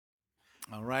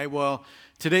All right, well,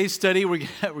 today's study, we're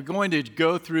going to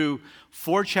go through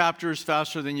 4 chapters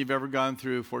faster than you've ever gone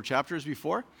through 4 chapters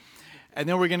before. And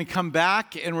then we're going to come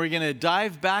back and we're going to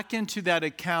dive back into that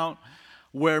account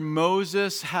where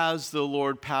Moses has the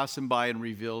Lord pass him by and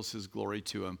reveals his glory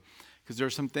to him. Because there are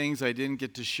some things I didn't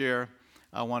get to share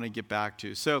I want to get back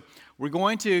to. So we're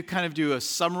going to kind of do a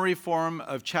summary form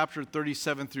of chapter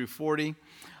 37 through 40.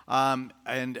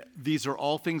 And these are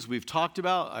all things we've talked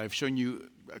about. I've shown you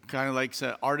kind of like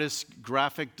an artist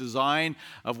graphic design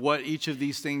of what each of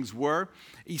these things were.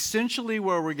 Essentially,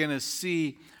 where we're going to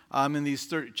see in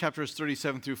these chapters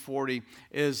 37 through 40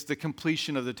 is the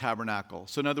completion of the tabernacle.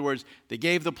 So in other words, they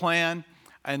gave the plan,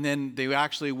 and then they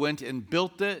actually went and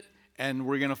built it, and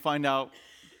we're going to find out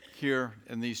here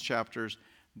in these chapters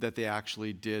that they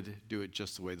actually did do it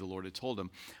just the way the Lord had told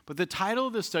them. But the title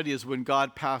of the study is When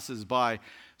God Passes By.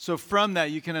 So from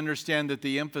that, you can understand that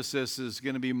the emphasis is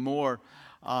going to be more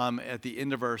at the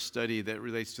end of our study that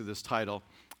relates to this title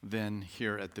than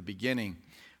here at the beginning.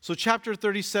 So chapter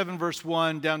 37, verse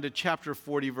 1, down to chapter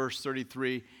 40, verse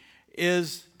 33,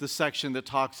 is the section that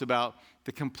talks about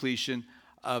the completion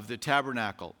of the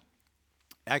tabernacle.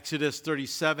 Exodus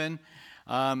 37,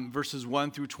 verses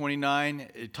 1 through 29,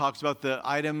 it talks about the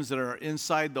items that are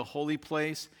inside the holy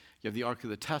place. You have the Ark of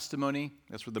the Testimony.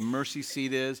 That's where the mercy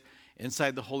seat is.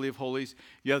 Inside the Holy of Holies,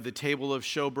 you have the table of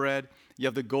showbread, you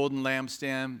have the golden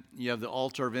lampstand, you have the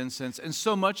altar of incense, and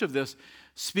so much of this,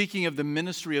 speaking of the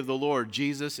ministry of the Lord,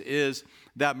 Jesus is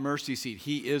that mercy seat.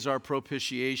 He is our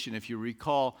propitiation. If you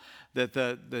recall that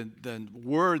the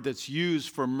word that's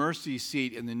used for mercy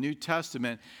seat in the New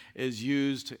Testament is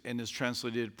used and is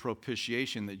translated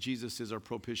propitiation, that Jesus is our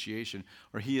propitiation,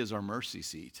 or he is our mercy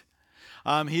seat.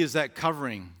 He is that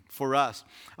covering for us.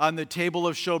 On the table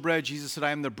of showbread, Jesus said,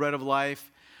 I am the bread of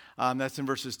life. That's in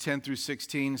verses 10 through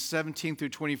 16. 17 through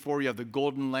 24, you have the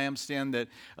golden lampstand that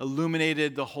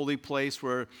illuminated the holy place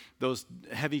where those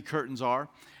heavy curtains are.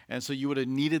 And so you would have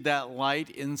needed that light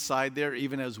inside there,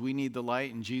 even as we need the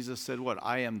light. And Jesus said, what?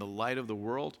 I am the light of the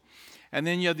world. And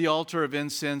then you have the altar of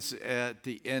incense at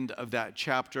the end of that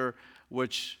chapter,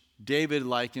 which David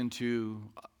likened to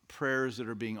prayers that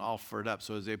are being offered up.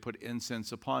 So as they put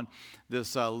incense upon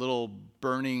this little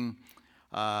burning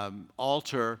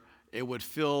altar, it would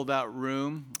fill that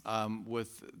room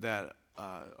with that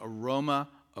aroma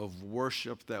of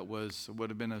worship that would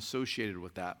have been associated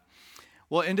with that.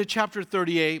 Well, into chapter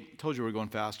 38, told you we're going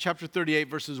fast. Chapter 38,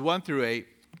 verses 1 through 8.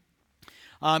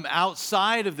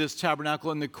 Outside of this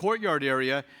tabernacle in the courtyard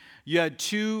area, you had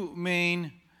 2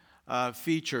 main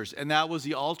features, and that was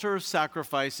the altar of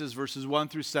sacrifices, verses 1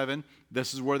 through 7.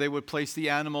 This is where they would place the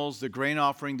animals, the grain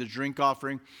offering, the drink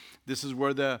offering. This is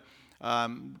where the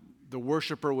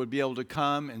worshiper would be able to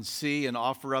come and see and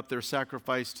offer up their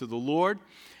sacrifice to the Lord.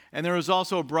 And there was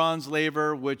also a bronze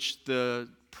laver, which the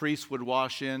priests would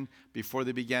wash in before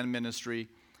they began ministry,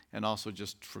 and also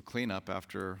just for cleanup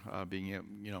after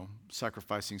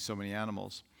sacrificing so many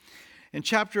animals. At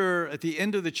the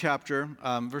end of the chapter,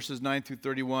 verses 9 through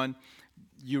 31,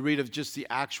 you read of just the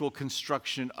actual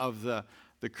construction of the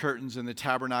curtains and the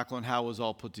tabernacle and how it was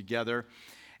all put together.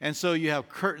 And so you have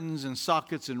curtains and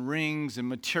sockets and rings and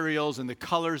materials and the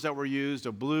colors that were used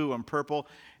of blue and purple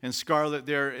and scarlet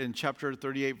there in chapter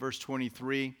 38, verse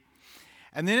 23.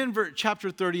 And then in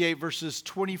chapter 38, verses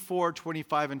 24,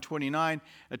 25, and 29,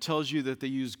 it tells you that they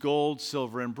use gold,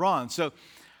 silver, and bronze. So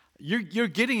you're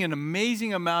getting an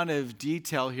amazing amount of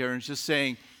detail here, and it's just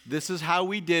saying, this is how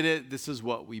we did it, this is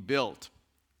what we built.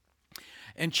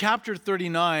 In chapter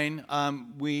 39,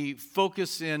 we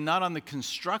focus in not on the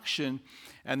construction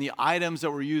and the items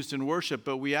that were used in worship,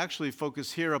 but we actually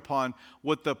focus here upon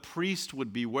what the priest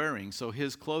would be wearing, so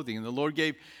his clothing. And the Lord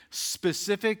gave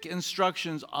specific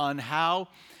instructions on how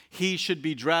he should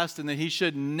be dressed and that he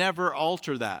should never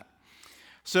alter that.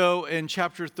 So in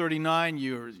chapter 39,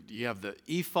 you have the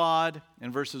ephod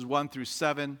in verses 1 through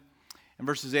 7. In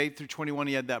verses 8 through 21,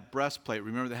 he had that breastplate.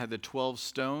 Remember, they had the 12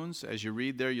 stones. As you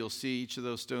read there, you'll see each of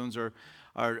those stones are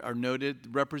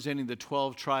noted, representing the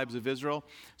 12 tribes of Israel.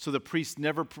 So the priest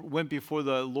never went before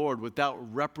the Lord without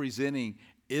representing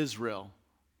Israel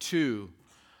to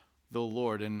the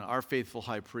Lord. And our faithful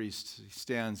high priest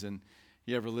stands, and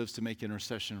he ever lives to make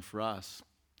intercession for us.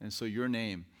 And so your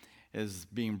name is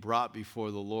being brought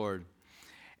before the Lord.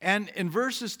 And in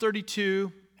verses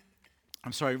 42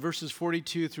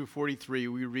 through 43,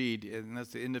 we read, and that's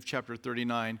the end of chapter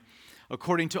 39,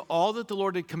 according to all that the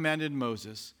Lord had commanded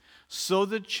Moses, so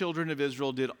the children of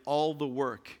Israel did all the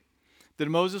work.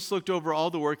 Then Moses looked over all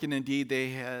the work, and indeed they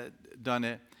had done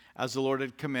it as the Lord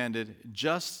had commanded,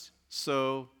 just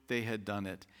so they had done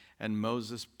it. And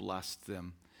Moses blessed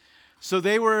them. So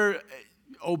they were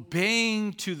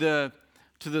obeying to the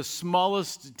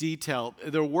smallest detail.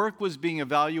 Their work was being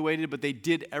evaluated, but they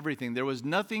did everything. There was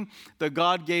nothing that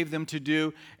God gave them to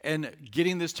do in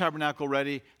getting this tabernacle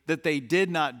ready that they did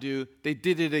not do. They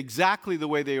did it exactly the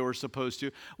way they were supposed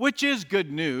to, which is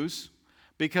good news,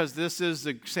 because this is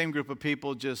the same group of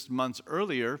people just months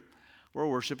earlier were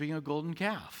worshiping a golden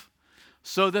calf.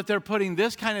 So that they're putting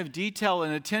this kind of detail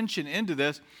and attention into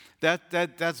this,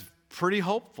 that's pretty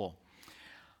hopeful.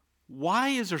 Why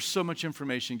is there so much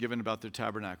information given about the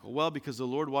tabernacle? Well, because the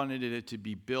Lord wanted it to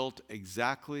be built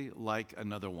exactly like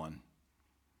another one.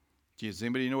 Does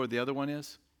anybody know what the other one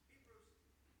is?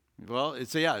 Well,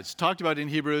 it's talked about in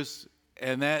Hebrews,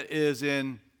 and that is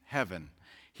in heaven.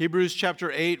 Hebrews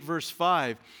chapter 8, verse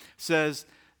 5 says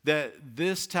that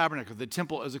this tabernacle, the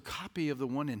temple, is a copy of the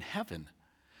one in heaven.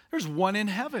 There's one in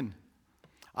heaven.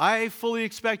 I fully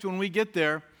expect when we get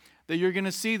there that you're going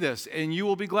to see this, and you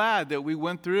will be glad that we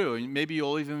went through. And maybe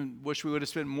you'll even wish we would have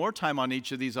spent more time on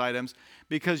each of these items,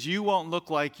 because you won't look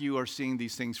like you are seeing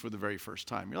these things for the very first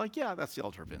time. You're like, yeah, that's the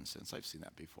altar of incense. I've seen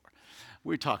that before.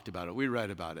 We talked about it. We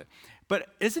read about it. But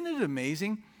isn't it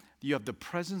amazing? You have the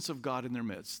presence of God in their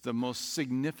midst, the most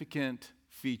significant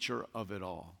feature of it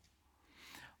all.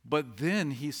 But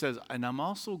then he says, and I'm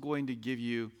also going to give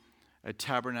you a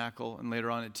tabernacle, and later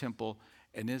on a temple,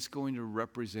 and it's going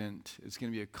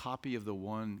to be a copy of the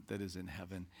one that is in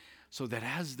heaven, so that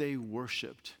as they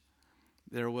worshiped,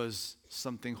 there was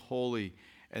something holy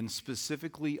and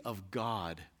specifically of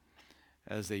God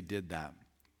as they did that.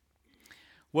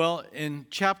 Well, in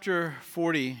chapter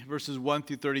 40, verses 1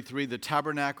 through 33, the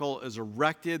tabernacle is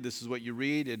erected. This is what you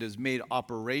read. It is made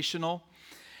operational.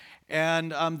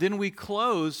 And then we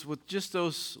close with just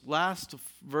those last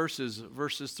verses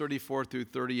 34 through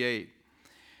 38.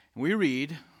 We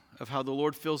read of how the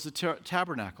Lord fills the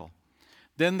tabernacle.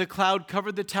 Then the cloud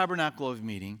covered the tabernacle of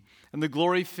meeting, and the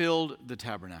glory filled the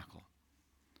tabernacle.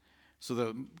 So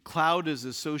the cloud is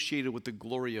associated with the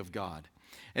glory of God.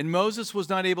 And Moses was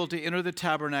not able to enter the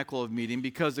tabernacle of meeting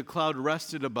because the cloud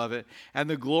rested above it, and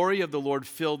the glory of the Lord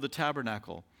filled the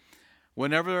tabernacle.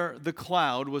 Whenever the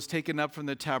cloud was taken up from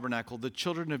the tabernacle, the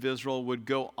children of Israel would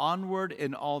go onward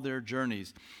in all their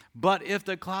journeys. But if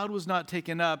the cloud was not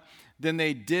taken up, then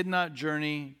they did not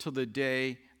journey till the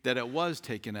day that it was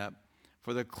taken up.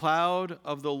 For the cloud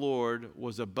of the Lord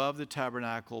was above the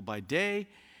tabernacle by day,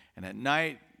 and at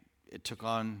night it took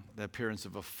on the appearance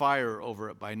of a fire over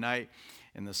it by night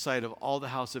in the sight of all the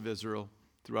house of Israel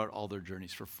throughout all their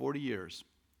journeys. For 40 years,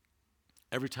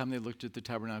 every time they looked at the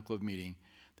tabernacle of meeting,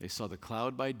 they saw the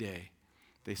cloud by day.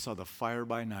 They saw the fire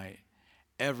by night.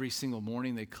 Every single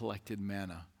morning they collected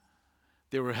manna.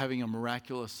 They were having a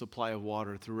miraculous supply of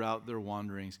water throughout their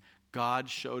wanderings. God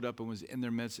showed up and was in their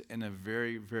midst in a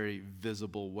very, very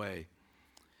visible way.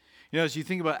 You know, as you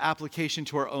think about application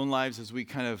to our own lives as we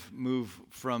kind of move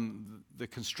from the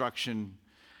construction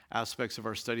aspects of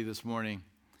our study this morning,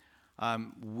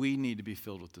 we need to be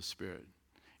filled with the Spirit.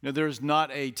 You know, there's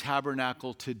not a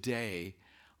tabernacle today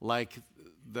like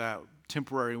the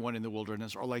temporary one in the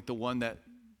wilderness or like the one that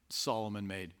Solomon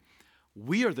made.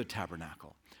 We are the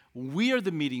tabernacle. We are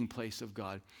the meeting place of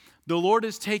God. The Lord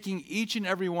is taking each and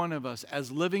every one of us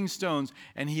as living stones,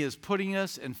 and He is putting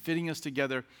us and fitting us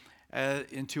together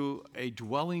into a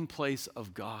dwelling place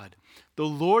of God. The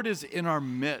Lord is in our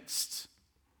midst,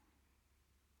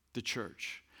 the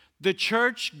church. The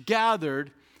church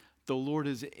gathered, the Lord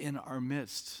is in our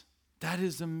midst. That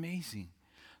is amazing.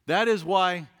 That is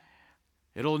why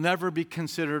it'll never be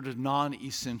considered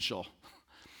non-essential,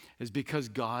 is because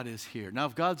God is here. Now,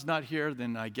 if God's not here,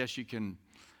 then I guess you can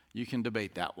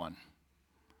debate that one.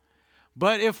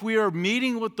 But if we are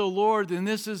meeting with the Lord, then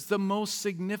this is the most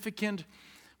significant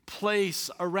place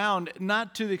around,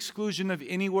 not to the exclusion of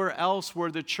anywhere else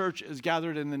where the church is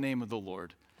gathered in the name of the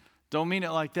Lord. Don't mean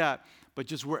it like that, but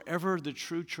just wherever the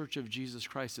true church of Jesus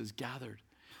Christ is gathered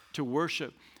to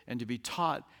worship and to be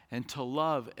taught and to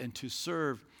love and to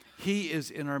serve, He is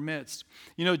in our midst.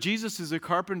 You know, Jesus is a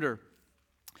carpenter,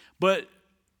 but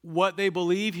what they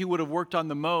believe He would have worked on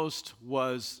the most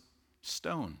was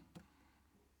stone,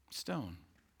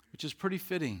 which is pretty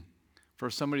fitting for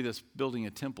somebody that's building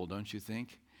a temple, don't you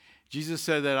think? Jesus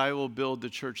said that I will build the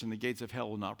church and the gates of hell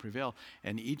will not prevail.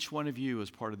 And each one of you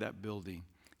is part of that building.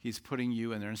 He's putting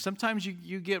you in there. And sometimes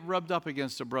you get rubbed up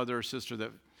against a brother or sister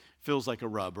that feels like a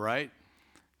rub, right?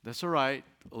 That's all right.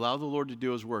 Allow the Lord to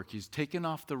do His work. He's taken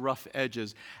off the rough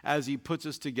edges as He puts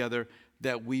us together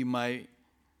that we might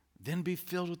then be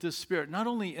filled with His Spirit. Not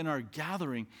only in our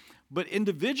gathering, but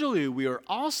individually we are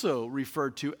also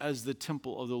referred to as the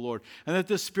temple of the Lord, and that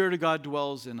the Spirit of God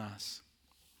dwells in us.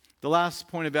 The last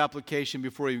point of application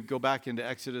before we go back into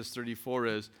Exodus 34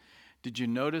 is, did you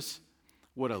notice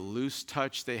what a loose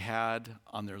touch they had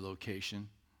on their location?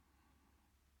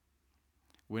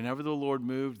 Whenever the Lord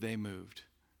moved, they moved.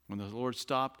 When the Lord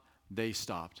stopped, they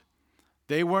stopped.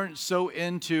 They weren't so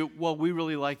into, well, we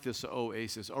really like this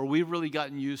oasis, or we've really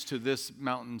gotten used to this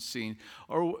mountain scene,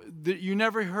 or you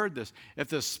never heard this. If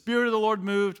the Spirit of the Lord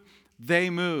moved, they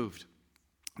moved.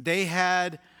 They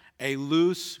had a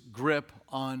loose grip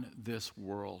on this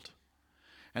world.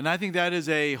 And I think that is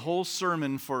a whole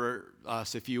sermon for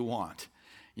us if you want.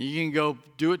 You can go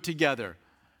do it together.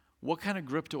 What kind of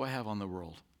grip do I have on the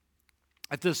world?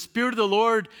 If the Spirit of the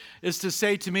Lord is to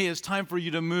say to me, it's time for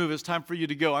you to move, it's time for you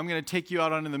to go, I'm going to take you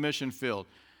out onto the mission field.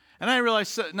 And I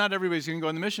realize not everybody's going to go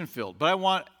on the mission field, but I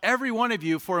want every one of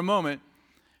you for a moment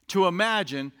to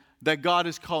imagine that God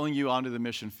is calling you onto the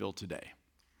mission field today.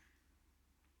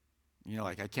 You're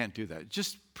like, I can't do that.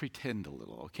 Just pretend a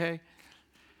little, okay?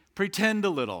 Pretend a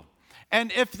little.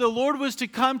 And if the Lord was to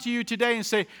come to you today and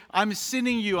say, I'm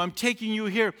sending you, I'm taking you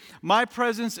here, my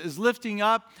presence is lifting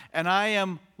up, and I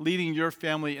am leading your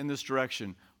family in this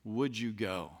direction, would you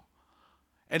go?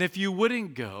 And if you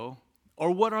wouldn't go,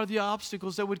 or what are the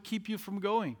obstacles that would keep you from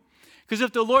going? Because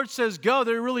if the Lord says go,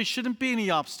 there really shouldn't be any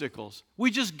obstacles.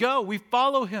 We just go, we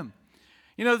follow him.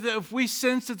 You know, if we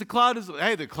sense that the cloud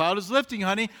is lifting,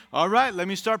 honey, all right, let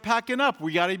me start packing up.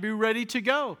 We got to be ready to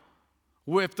go.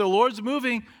 If the Lord's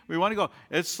moving, we want to go.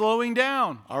 It's slowing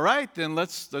down. All right, then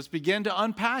let's begin to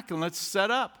unpack and let's set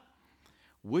up.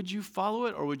 Would you follow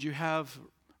it, or would you have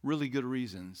really good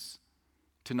reasons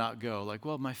to not go? Like,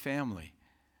 well, my family.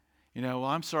 You know, well,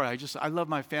 I'm sorry, I love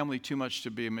my family too much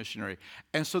to be a missionary.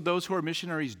 And so those who are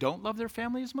missionaries don't love their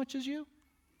family as much as you?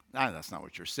 That's not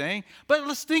what you're saying. But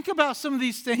let's think about some of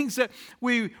these things that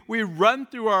we run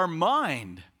through our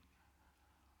mind.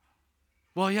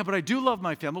 Well, yeah, but I do love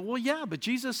my family. Well, yeah, but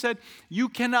Jesus said you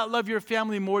cannot love your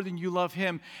family more than you love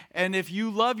him. And if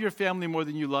you love your family more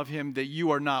than you love him, that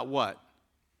you are not what?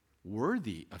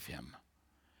 Worthy of him.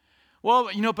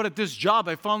 Well, you know, but at this job,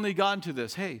 I finally got into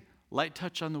this. Hey, light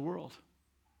touch on the world.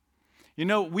 You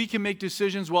know, we can make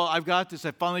decisions. Well, I've got this.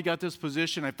 I finally got this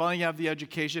position. I finally have the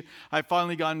education. I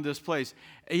finally got into this place.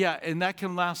 Yeah, and that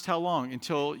can last how long?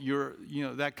 Until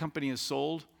that company is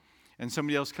sold and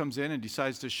somebody else comes in and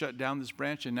decides to shut down this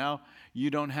branch, and now you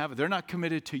don't have it. They're not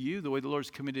committed to you the way the Lord's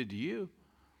committed to you.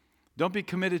 Don't be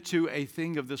committed to a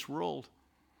thing of this world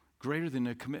greater than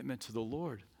a commitment to the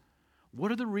Lord.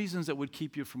 What are the reasons that would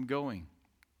keep you from going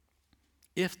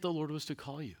if the Lord was to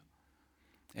call you?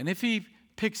 And if he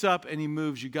picks up and he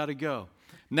moves, you got to go.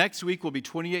 Next week will be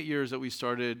 28 years that we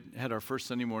had our first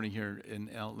Sunday morning here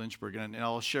in Lynchburg, and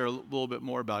I'll share a little bit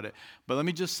more about it. But let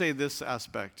me just say this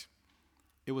aspect.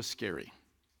 It was scary.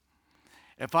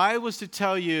 If I was to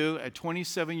tell you at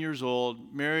 27 years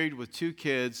old, married with 2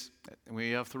 kids, and we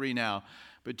have 3 now,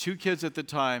 but 2 kids at the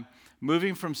time,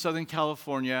 moving from Southern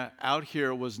California out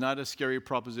here was not a scary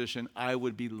proposition, I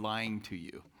would be lying to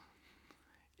you.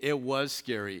 It was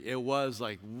scary. It was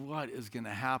like, what is going to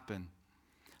happen?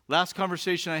 Last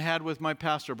conversation I had with my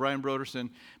pastor, Brian Broderson,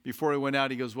 before he went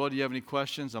out, he goes, well, do you have any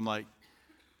questions? I'm like,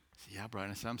 yeah, Brian.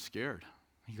 I said, I'm scared.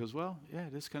 He goes, well, yeah,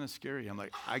 it is kind of scary.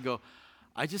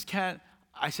 I just can't.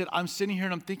 I said, I'm sitting here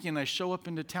and I'm thinking, and I show up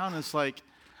into town, and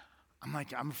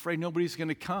I'm afraid nobody's going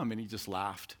to come. And he just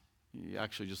laughed. He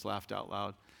actually just laughed out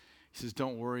loud. He says,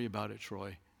 don't worry about it,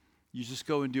 Troy. You just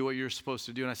go and do what you're supposed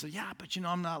to do. And I said, yeah, but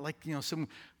I'm not like, some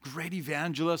great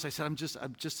evangelist. I said, I'm just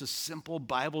a simple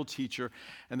Bible teacher,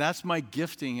 and that's my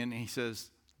gifting. And he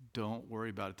says, don't worry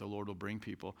about it. The Lord will bring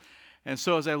people. And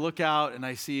so as I look out and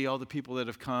I see all the people that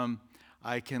have come,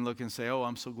 I can look and say, oh,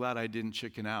 I'm so glad I didn't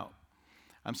chicken out.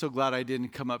 I'm so glad I didn't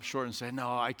come up short and say,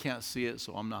 no, I can't see it,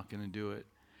 so I'm not going to do it.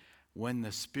 When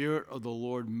the Spirit of the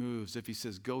Lord moves, if he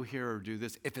says, go here or do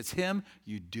this, if it's him,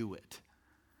 you do it.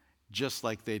 Just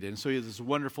like they did. And so he has this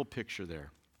wonderful picture there.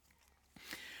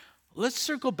 Let's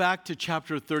circle back to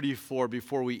chapter 34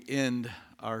 before we end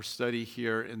our study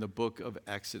here in the book of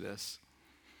Exodus.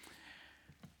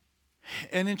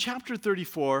 And in chapter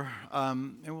 34,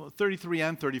 33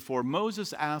 and 34,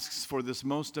 Moses asks for this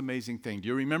most amazing thing. Do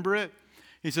you remember it?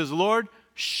 He says, Lord,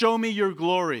 show me your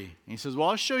glory. And he says, well,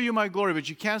 I'll show you my glory, but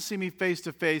you can't see me face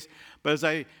to face. But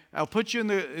as I'll put you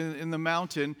in the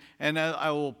mountain, and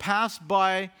I will pass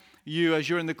by you as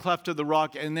you're in the cleft of the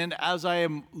rock. And then as I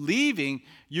am leaving,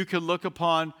 you can look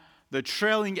upon the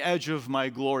trailing edge of my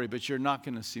glory, but you're not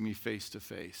going to see me face to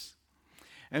face.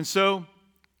 And so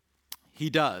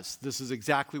he does. This is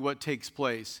exactly what takes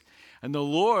place. And the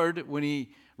Lord, when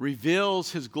he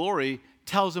reveals his glory,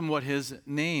 tells him what his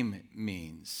name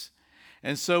means.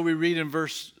 And so we read in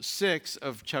verse 6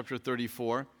 of chapter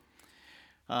 34,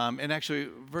 and actually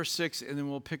verse 6, and then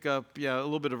we'll pick up, a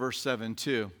little bit of verse 7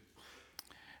 too.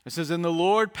 It says, "And the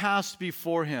Lord passed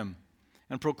before him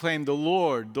and proclaimed, the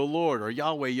Lord, or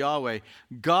Yahweh, Yahweh,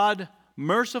 God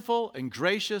merciful and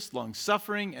gracious,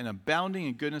 long-suffering and abounding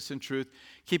in goodness and truth,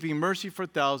 keeping mercy for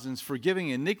thousands, forgiving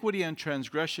iniquity and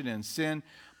transgression and sin,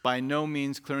 by no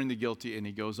means clearing the guilty." And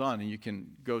he goes on, and you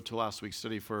can go to last week's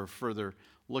study for a further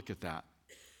look at that.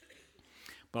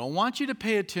 But I want you to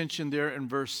pay attention there in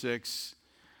verse 6.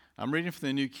 I'm reading from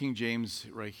the New King James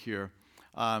right here,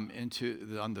 on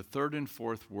the third and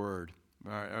fourth word,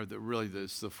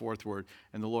 it's the fourth word,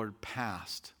 and the Lord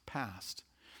passed.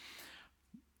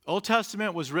 Old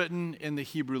Testament was written in the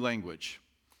Hebrew language,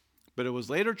 but it was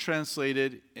later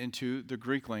translated into the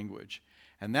Greek language.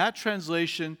 And that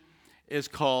translation is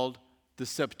called the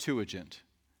Septuagint.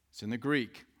 It's in the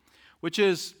Greek, which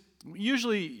is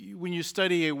usually when you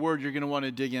study a word, you're going to want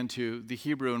to dig into the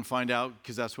Hebrew and find out,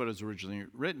 because that's what it was originally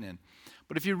written in.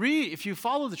 But if you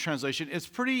follow the translation, it's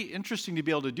pretty interesting to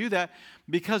be able to do that,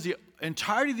 because the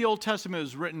entirety of the Old Testament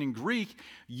is written in Greek.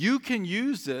 You can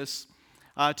use this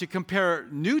to compare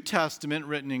New Testament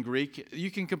written in Greek. You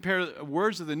can compare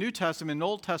words of the New Testament and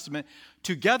Old Testament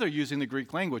together using the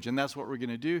Greek language, and that's what we're going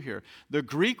to do here. The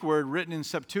Greek word written in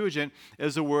Septuagint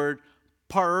is the word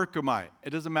parerchomai.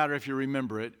 It doesn't matter if you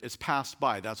remember it. It's passed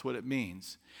by. That's what it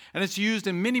means. And it's used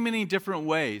in many, many different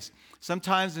ways.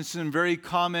 Sometimes it's in very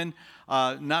common,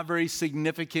 not very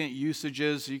significant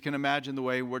usages. You can imagine the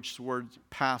way which word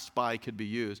passed by could be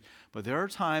used. But there are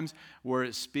times where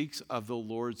it speaks of the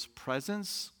Lord's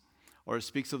presence, or it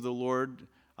speaks of the Lord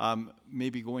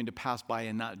maybe going to pass by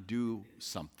and not do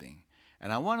something.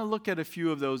 And I want to look at a few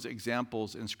of those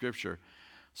examples in Scripture.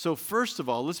 So first of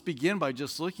all, let's begin by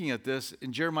just looking at this.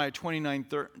 In Jeremiah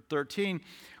 29:13,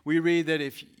 we read that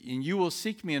and you will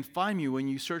seek me and find me when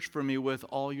you search for me with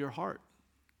all your heart.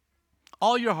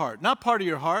 All your heart, not part of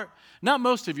your heart, not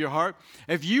most of your heart.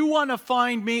 If you want to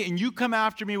find me and you come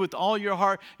after me with all your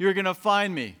heart, you're going to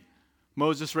find me.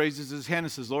 Moses raises his hand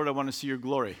and says, "Lord, I want to see your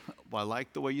glory." Well, I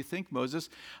like the way you think, Moses.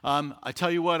 I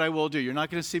tell you what I will do. You're not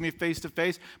going to see me face to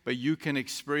face, but you can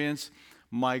experience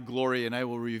my glory, and I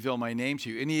will reveal my name to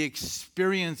you. And he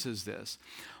experiences this.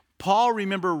 Paul,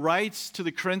 remember, writes to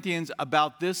the Corinthians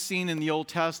about this scene in the Old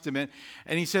Testament,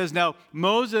 and he says, now,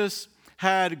 Moses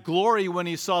had glory when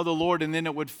he saw the Lord, and then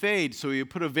it would fade. So he would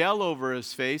put a veil over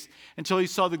his face until he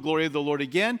saw the glory of the Lord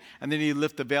again, and then he'd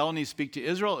lift the veil and he'd speak to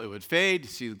Israel. It would fade,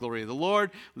 see the glory of the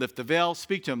Lord, lift the veil,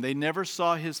 speak to him. They never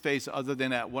saw his face other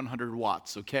than at 100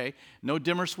 watts, okay? No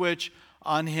dimmer switch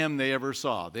on him they ever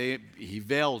saw. He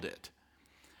veiled it.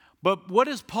 But what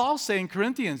does Paul say in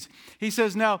Corinthians? He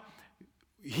says, now,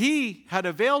 he had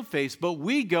a veiled face, but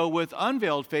we go with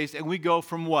unveiled face, and we go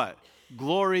from what?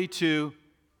 Glory to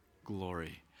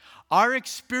glory. Our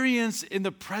experience in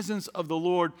the presence of the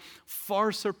Lord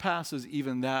far surpasses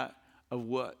even that of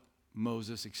what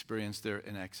Moses experienced there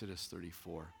in Exodus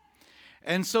 34.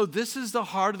 And so this is the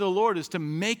heart of the Lord, is to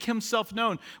make himself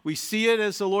known. We see it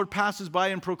as the Lord passes by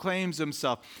and proclaims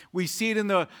himself. We see it in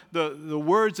the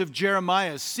words of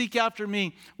Jeremiah, "Seek after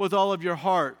me with all of your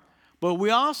heart." But we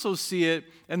also see it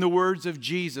in the words of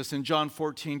Jesus in John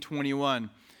 14:21.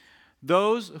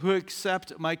 "Those who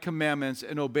accept my commandments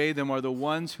and obey them are the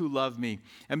ones who love me.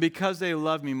 And because they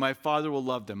love me, my Father will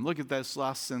love them." Look at this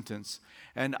last sentence.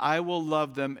 "And I will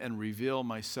love them and reveal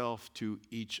myself to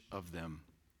each of them."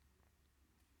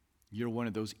 You're one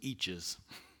of those eaches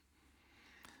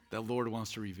that Lord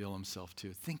wants to reveal himself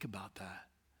to. Think about that.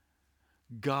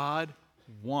 God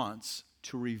wants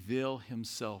to reveal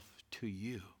himself to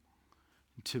you,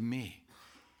 to me.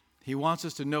 He wants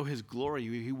us to know his glory.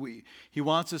 He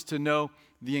wants us to know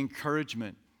the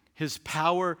encouragement, his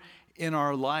power in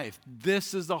our life.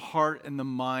 This is the heart and the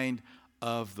mind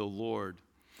of the Lord.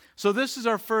 So this is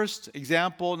our first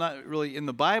example, not really in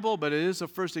the Bible, but it is a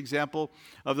first example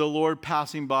of the Lord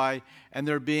passing by and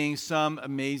there being some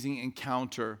amazing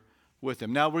encounter with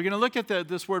him. Now we're going to look at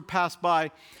this word "pass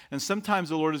by," and sometimes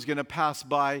the Lord is going to pass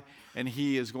by and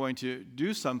he is going to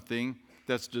do something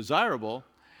that's desirable,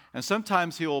 and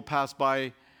sometimes he will pass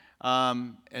by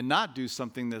and not do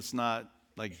something that's not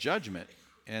like judgment.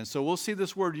 And so we'll see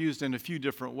this word used in a few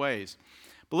different ways.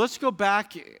 But let's go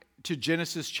back to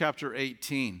Genesis chapter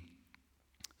 18.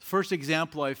 The first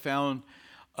example I found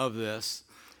of this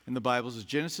in the Bible is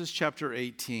Genesis chapter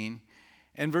 18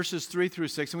 and verses 3 through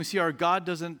 6. And we see our God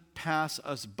doesn't pass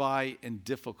us by in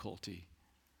difficulty.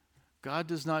 God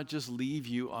does not just leave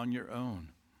you on your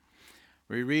own.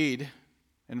 We read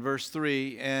in verse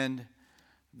 3, and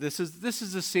this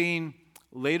is a scene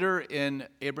later in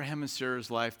Abraham and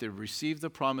Sarah's life, they receive the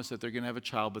promise that they're going to have a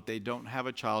child, but they don't have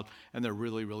a child, and they're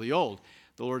really, really old.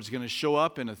 The Lord's going to show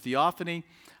up in a theophany.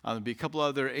 There'll be a couple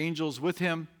other angels with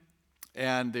him,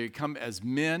 and they come as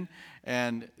men,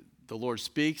 and the Lord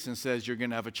speaks and says, you're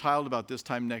going to have a child about this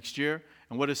time next year.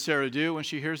 And what does Sarah do when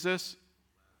she hears this?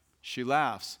 She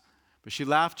laughs. But she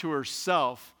laughed to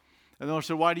herself. And the Lord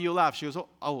said, why do you laugh? She goes,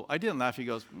 oh, I didn't laugh. He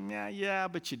goes, yeah,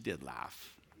 but you did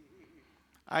laugh.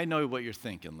 I know what you're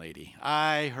thinking, lady.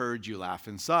 I heard you laugh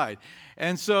inside.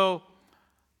 And so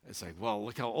it's like, well,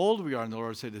 look how old we are. And the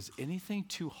Lord said, is anything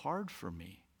too hard for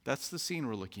me? That's the scene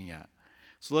we're looking at.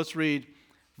 So let's read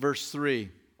verse 3.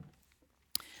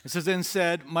 It says, then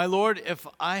said, my Lord, if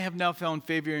I have now found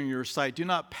favor in your sight, do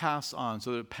not pass on.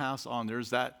 So to pass on, there's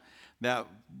that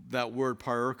word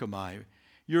parerchomai.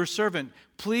 Your servant,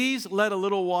 please let a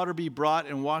little water be brought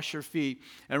and wash your feet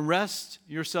and rest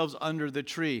yourselves under the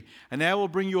tree. And I will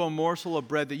bring you a morsel of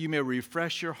bread that you may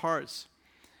refresh your hearts.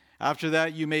 After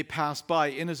that you may pass by,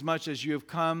 inasmuch as you have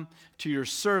come to your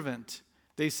servant.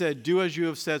 They said, do as you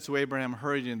have said. So Abraham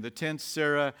hurried in the tent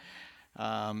to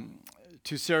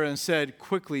Sarah and said,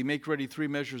 quickly make ready 3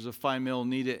 measures of fine meal,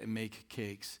 knead it, and make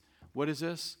cakes. What is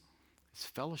this? It's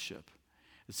fellowship.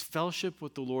 It's fellowship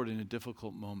with the Lord in a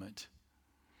difficult moment.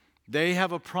 They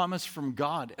have a promise from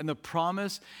God, and the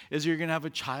promise is you're going to have a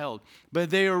child. But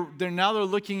they're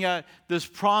looking at this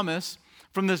promise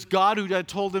from this God who had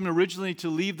told them originally to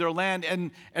leave their land,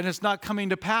 and it's not coming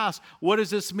to pass. What does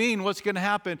this mean? What's going to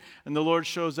happen? And the Lord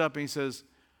shows up and he says,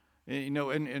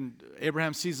 and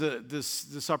Abraham sees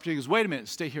this opportunity. He goes, wait a minute,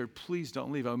 stay here. Please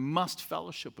don't leave. I must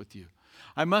fellowship with you.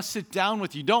 I must sit down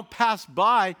with you. Don't pass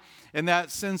by in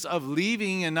that sense of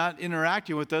leaving and not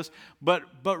interacting with us, but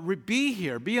be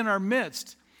here, be in our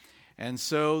midst. And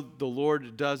so the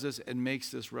Lord does this and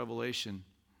makes this revelation.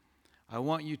 I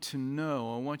want you to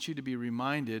know, I want you to be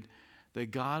reminded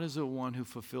that God is the one who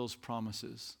fulfills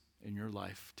promises in your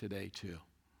life today too.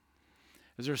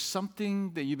 Is there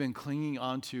something that you've been clinging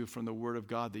onto from the Word of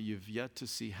God that you've yet to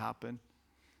see happen?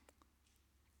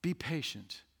 Be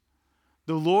patient.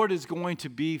 The Lord is going to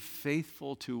be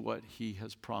faithful to what He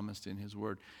has promised in His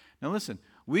Word. Now listen,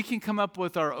 we can come up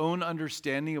with our own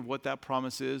understanding of what that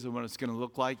promise is and what it's going to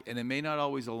look like, and it may not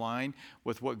always align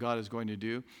with what God is going to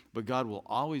do, but God will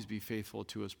always be faithful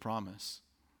to His promise.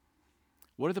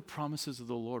 What are the promises of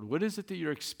the Lord? What is it that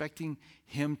you're expecting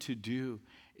Him to do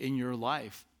in your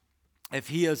life? If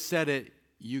He has said it,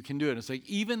 you can do it. It's like,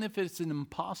 even if it's an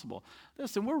impossible.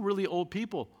 Listen, we're really old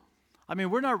people. I mean,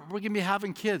 we're going to be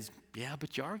having kids. Yeah,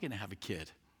 but you are going to have a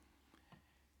kid.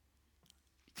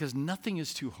 Because nothing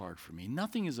is too hard for me.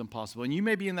 Nothing is impossible. And you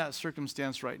may be in that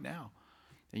circumstance right now.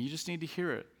 And you just need to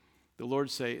hear it. The Lord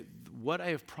say, what I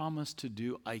have promised to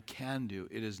do, I can do.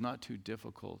 It is not too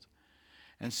difficult.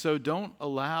 And so don't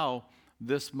allow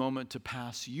this moment to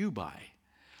pass you by.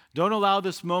 Don't allow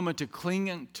this moment to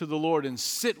cling to the Lord and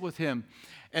sit with Him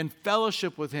and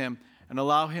fellowship with Him and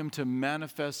allow Him to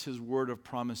manifest His word of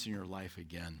promise in your life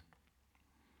again.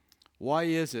 Why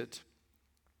is it,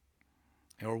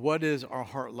 or what is our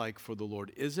heart like for the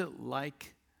Lord? Is it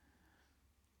like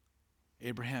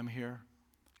Abraham here?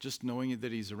 Just knowing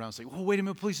that He's around, saying, oh, wait a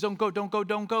minute, please don't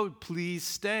go, please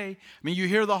stay. I mean, you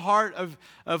hear the heart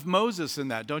of Moses in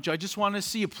that, don't you? I just want to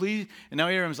see you, please. And now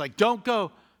Abraham's like, don't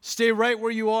go. Stay right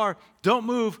where you are. Don't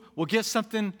move. We'll get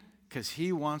something, because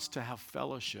he wants to have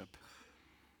fellowship.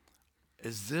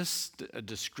 Is this a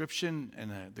description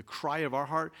and the cry of our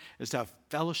heart is to have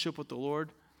fellowship with the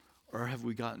Lord, or have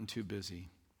we gotten too busy?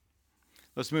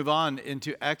 Let's move on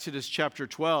into Exodus chapter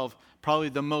 12. Probably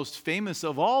the most famous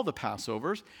of all the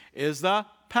Passovers is the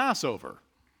Passover.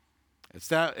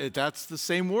 That's the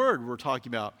same word we're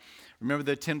talking about. Remember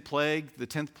the 10th plague? The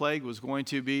 10th plague was going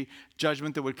to be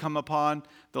judgment that would come upon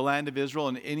the land of Israel,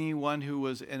 and anyone who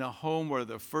was in a home where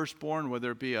the firstborn,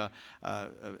 whether it be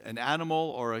an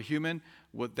animal or a human,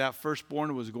 that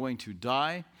firstborn was going to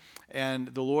die. And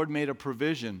the Lord made a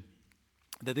provision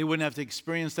that they wouldn't have to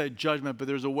experience that judgment, but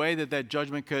there's a way that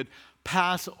judgment could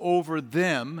pass over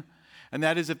them, and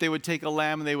that is if they would take a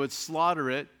lamb and they would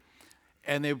slaughter it,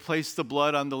 and they would place the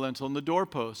blood on the lintel and the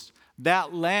doorpost.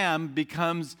 That lamb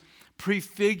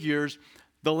prefigures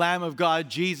the Lamb of God,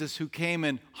 Jesus, who came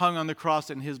and hung on the cross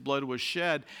and His blood was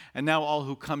shed. And now all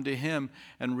who come to Him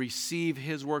and receive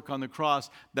His work on the cross,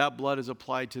 that blood is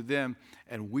applied to them.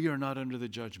 And we are not under the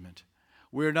judgment.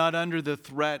 We are not under the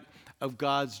threat of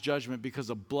God's judgment because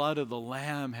the blood of the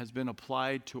Lamb has been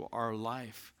applied to our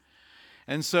life.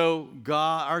 And so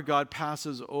our God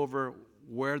passes over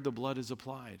where the blood is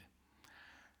applied.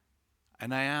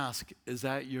 And I ask, is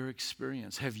that your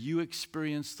experience? Have you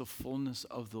experienced the fullness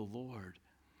of the Lord?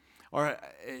 Or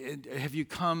have you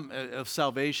come of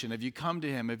salvation? Have you come to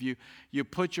him? Have you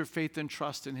put your faith and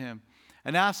trust in him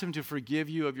and asked him to forgive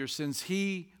you of your sins?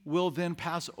 He will then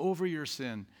pass over your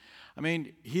sin. I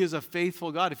mean, he is a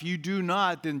faithful God. If you do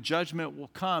not, then judgment will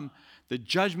come. The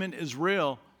judgment is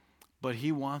real, but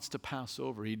he wants to pass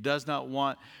over. He does not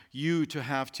want you to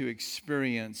have to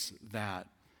experience that.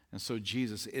 And so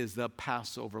Jesus is the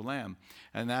Passover lamb.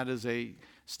 And that is a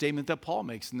statement that Paul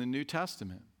makes in the New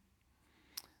Testament.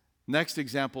 Next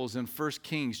example is in 1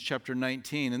 Kings chapter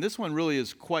 19. And this one really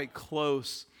is quite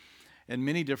close in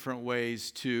many different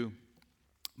ways to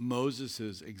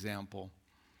Moses' example.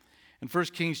 In 1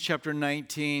 Kings chapter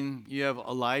 19, you have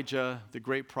Elijah, the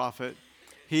great prophet.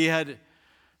 He had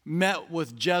met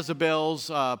with Jezebel's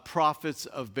prophets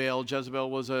of Baal. Jezebel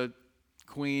was a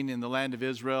queen in the land of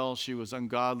Israel. She was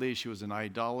ungodly. She was an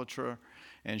idolater.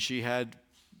 And she had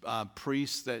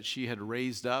priests that she had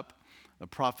raised up, the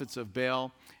prophets of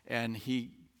Baal. And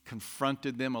he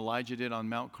confronted them, Elijah did, on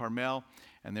Mount Carmel.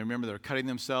 And they remember they're cutting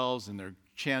themselves and they're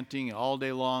chanting all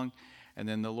day long. And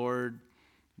then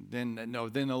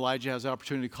then Elijah has the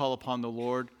opportunity to call upon the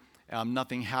Lord.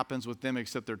 Nothing happens with them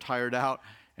except they're tired out.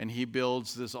 And he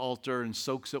builds this altar and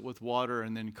soaks it with water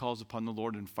and then calls upon the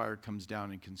Lord, and fire comes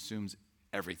down and consumes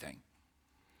everything.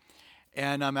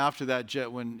 And after that,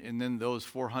 then those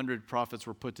 400 prophets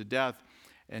were put to death,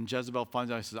 and Jezebel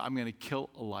finds out and says, I'm going to kill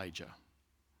Elijah.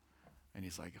 And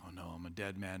he's like, oh no, I'm a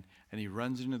dead man. And he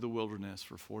runs into the wilderness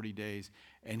for 40 days,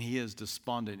 and he is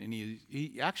despondent, and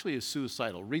he actually is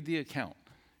suicidal. Read the account.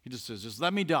 He just says, just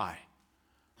let me die.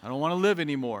 I don't want to live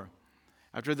anymore.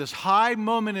 After this high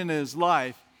moment in his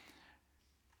life,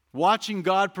 watching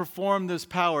God perform this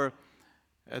power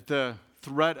at the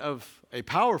threat of a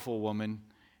powerful woman,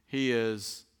 he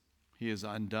is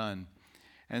undone.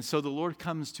 And so the Lord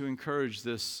comes to encourage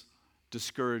this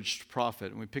discouraged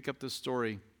prophet. And we pick up the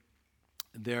story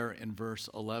there in verse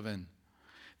 11.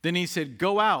 Then he said,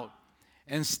 go out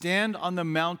and stand on the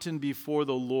mountain before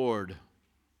the Lord.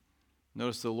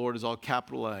 Notice the Lord is all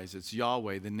capitalized. It's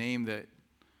Yahweh, the name that,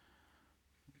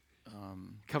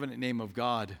 covenant name of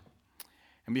God.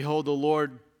 And behold, the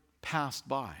Lord passed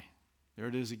by. There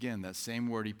it is again, that same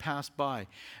word. He passed by.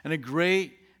 And a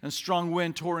great and strong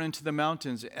wind tore into the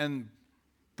mountains and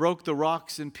broke the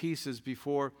rocks in pieces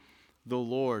before the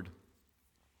Lord.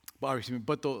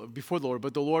 Before the Lord.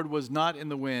 But the Lord was not in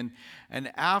the wind.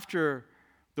 And after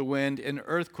the wind, an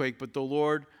earthquake. But the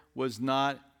Lord was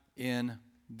not in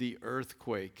the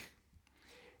earthquake.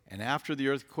 And after the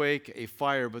earthquake, a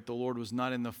fire. But the Lord was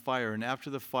not in the fire. And after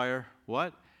the fire,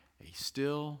 what? A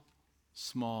still,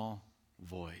 small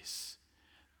voice.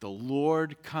 The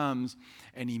Lord comes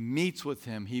and he meets with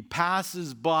him. He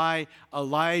passes by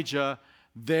Elijah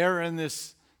there in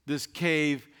this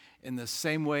cave in the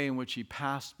same way in which he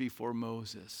passed before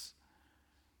Moses.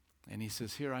 And he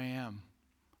says, here I am.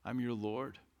 I'm your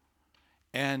Lord.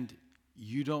 And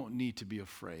you don't need to be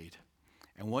afraid.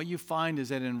 And what you find is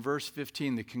that in verse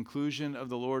 15, the conclusion of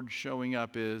the Lord showing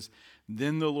up is,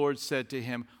 then the Lord said to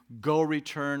him, go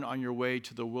return on your way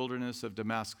to the wilderness of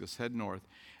Damascus, head north.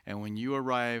 And when you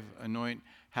arrive, anoint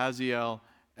Hazael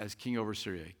as king over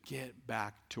Syria. Get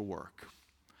back to work.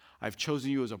 I've chosen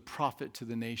you as a prophet to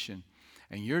the nation.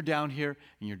 And you're down here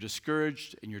and you're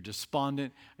discouraged and you're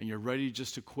despondent and you're ready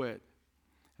just to quit.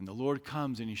 And the Lord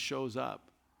comes and he shows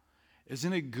up.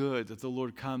 Isn't it good that the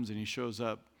Lord comes and he shows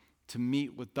up to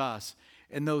meet with us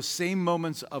in those same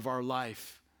moments of our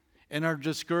life, in our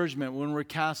discouragement, when we're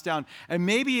cast down? And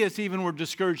maybe it's even we're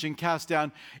discouraged and cast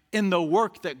down in the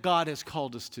work that God has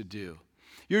called us to do.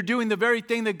 You're doing the very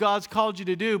thing that God's called you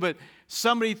to do, but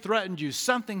somebody threatened you,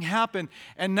 something happened,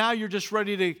 and now you're just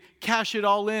ready to cash it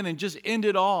all in and just end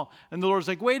it all. And the Lord's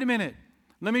like, wait a minute,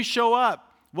 let me show up.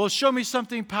 Well, show me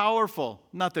something powerful.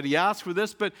 Not that he asked for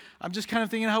this, but I'm just kind of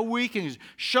thinking how weak he is.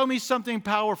 Show me something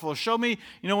powerful. Show me,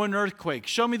 an earthquake.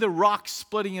 Show me the rocks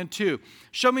splitting in two.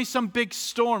 Show me some big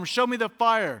storm. Show me the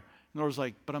fire. And the Lord's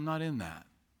like, but I'm not in that.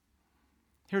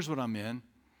 Here's what I'm in.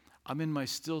 I'm in my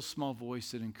still small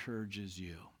voice that encourages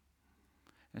you.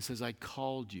 And says, I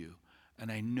called you, and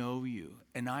I know you,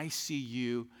 and I see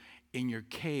you in your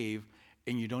cave,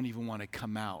 and you don't even want to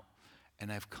come out.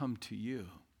 And I've come to you.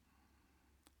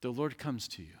 The Lord comes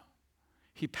to you.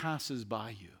 He passes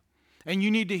by you. And you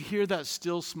need to hear that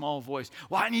still small voice.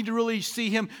 Well, I need to really see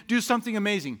him do something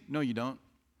amazing. No, you don't.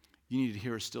 You need to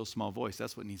hear a still small voice.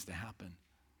 That's what needs to happen.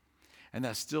 And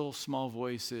that still small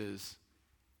voice is,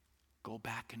 go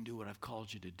back and do what I've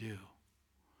called you to do.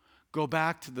 Go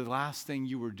back to the last thing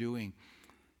you were doing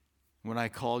when I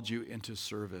called you into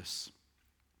service.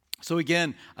 So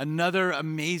again, another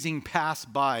amazing pass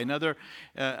by, another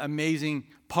amazing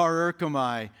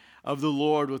parerchomai, of the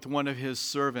Lord with one of his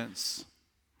servants.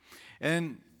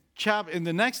 And in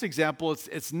the next example,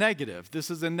 it's negative. This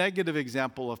is a negative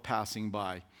example of passing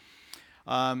by.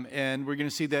 And we're going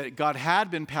to see that God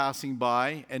had been passing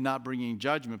by and not bringing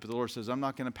judgment, but the Lord says, I'm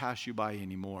not going to pass you by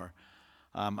anymore.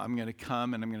 I'm going to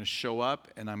come and I'm going to show up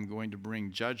and I'm going to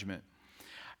bring judgment.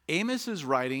 Amos is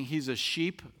writing, he's a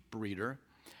sheep breeder,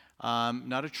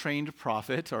 not a trained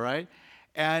prophet, all right?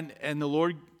 And the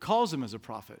Lord calls him as a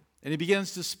prophet. And he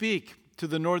begins to speak to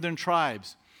the northern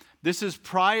tribes. This is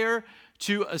prior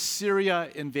to Assyria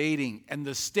invading. And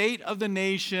the state of the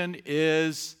nation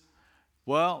is,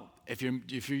 well, if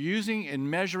you're using and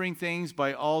measuring things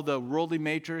by all the worldly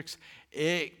matrix,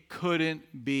 it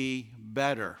couldn't be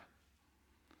better.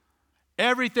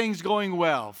 Everything's going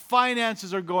well.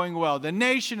 Finances are going well. The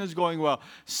nation is going well.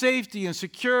 Safety and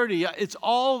security, it's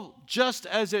all just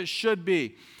as it should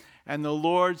be. And the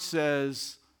Lord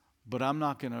says, but I'm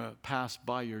not going to pass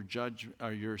by your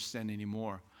your sin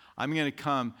anymore. I'm going to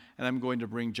come and I'm going to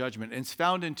bring judgment. And it's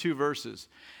found in 2 verses.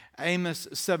 Amos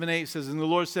 7:8 says, and the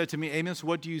Lord said to me, Amos,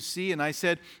 what do you see? And I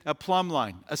said, a plumb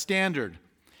line, a standard.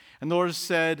 And the Lord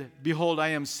said, behold, I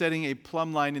am setting a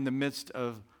plumb line in the midst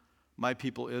of my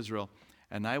people Israel,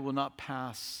 and I will not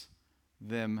pass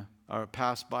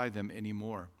by them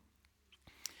anymore.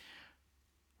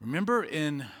 Remember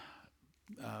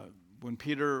when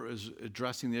Peter is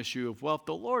addressing the issue of, well, if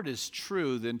the Lord is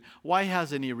true, then why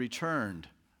hasn't he returned?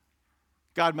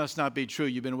 God must not be true.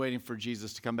 You've been waiting for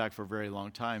Jesus to come back for a very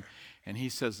long time. And he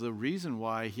says the reason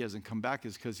why he hasn't come back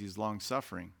is because he's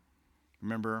long-suffering.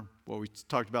 Remember what we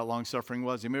talked about long-suffering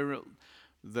was? Remember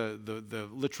the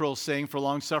literal saying for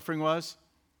long-suffering was?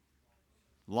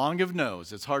 Long of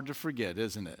nose. It's hard to forget,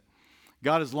 isn't it?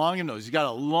 God is long of nose. He's got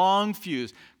a long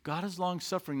fuse. God is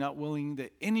long-suffering, not willing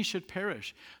that any should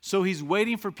perish. So he's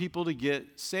waiting for people to get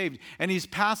saved. And he's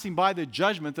passing by the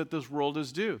judgment that this world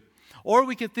is due. Or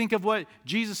we could think of what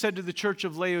Jesus said to the church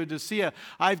of Laodicea.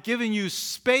 I've given you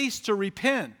space to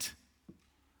repent,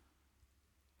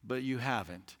 but you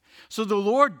haven't. So the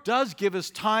Lord does give us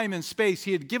time and space.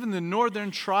 He had given the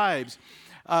northern tribes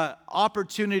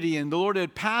opportunity, and the Lord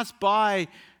had passed by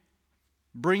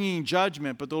bringing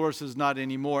judgment, but the Lord says not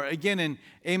anymore. Again, in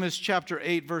Amos chapter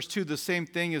 8, verse 2, the same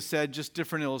thing is said, just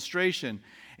different illustration.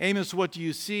 Amos, what do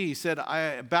you see? He said,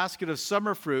 a basket of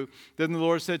summer fruit. Then the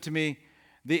Lord said to me,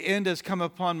 the end has come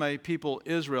upon my people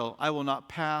Israel. I will not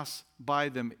pass by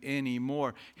them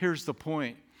anymore. Here's the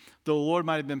point. The Lord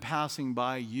might have been passing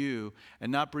by you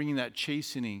and not bringing that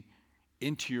chastening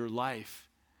into your life.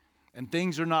 And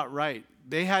things are not right.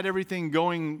 They had everything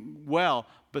going well,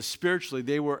 but spiritually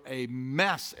they were a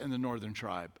mess in the northern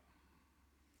tribe.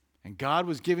 And God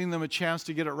was giving them a chance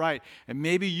to get it right. And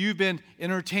maybe you've been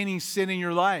entertaining sin in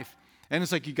your life. And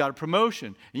it's like you got a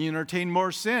promotion and you entertain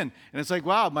more sin. And it's like,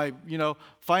 wow, my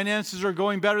finances are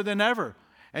going better than ever.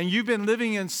 And you've been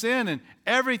living in sin and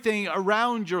everything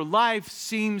around your life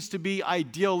seems to be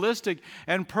idealistic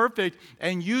and perfect.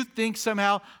 And you think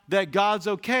somehow that God's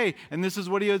okay. And this is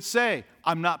what he would say,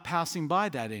 I'm not passing by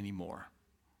that anymore.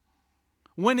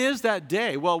 When is that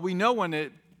day? Well, we know when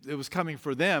it was coming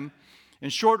for them. In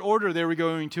short order, they were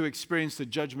going to experience the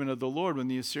judgment of the Lord when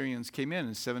the Assyrians came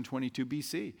in 722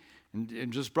 BC.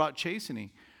 And just brought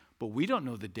chastening. But we don't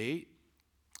know the date.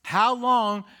 How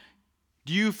long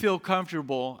do you feel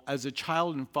comfortable as a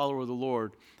child and follower of the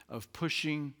Lord of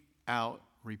pushing out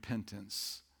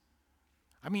repentance?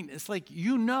 I mean, it's like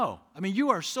you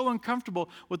are so uncomfortable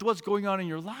with what's going on in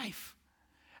your life.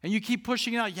 And you keep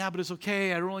pushing it out. Yeah, but it's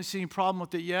okay. I don't really see any problem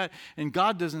with it yet. And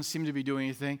God doesn't seem to be doing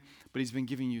anything. But he's been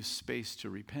giving you space to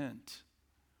repent.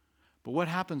 But what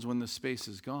happens when the space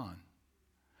is gone?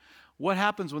 What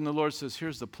happens when the Lord says,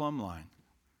 here's the plumb line?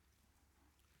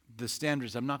 The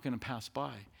standards I'm not going to pass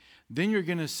by. Then you're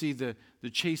going to see the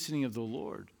chastening of the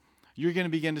Lord. You're going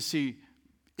to begin to see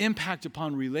impact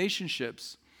upon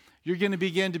relationships. You're going to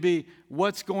begin to be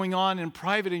what's going on in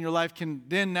private in your life can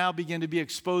then now begin to be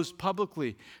exposed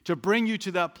publicly to bring you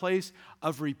to that place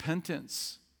of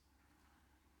repentance.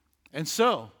 And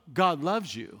so God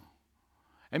loves you.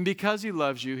 And because he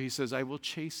loves you, he says, I will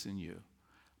chasten you.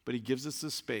 But he gives us the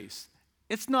space.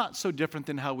 It's not so different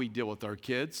than how we deal with our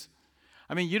kids.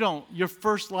 I mean, your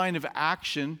first line of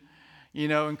action,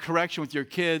 in correction with your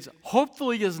kids,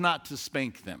 hopefully is not to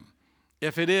spank them.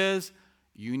 If it is,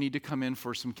 you need to come in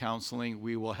for some counseling.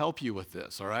 We will help you with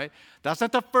this, all right? That's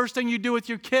not the first thing you do with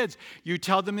your kids. You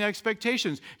tell them the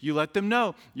expectations. You let them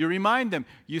know. You remind them.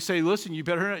 You say, listen, you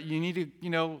need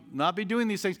to, not be doing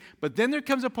these things. But then there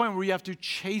comes a point where you have to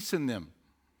chasten them.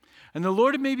 And the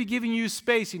Lord may be giving you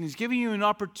space, and He's giving you an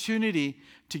opportunity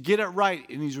to get it right.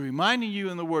 And He's reminding you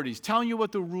in the Word. He's telling you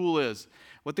what the rule is,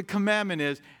 what the commandment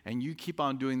is, and you keep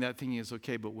on doing that, thinking it's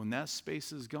okay. But when that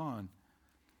space is gone,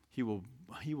 He will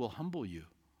humble you.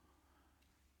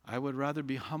 I would rather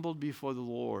be humbled before the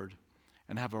Lord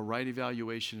and have a right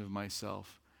evaluation of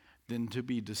myself than to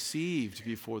be deceived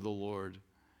before the Lord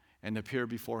and appear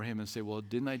before Him and say, well,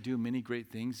 didn't I do many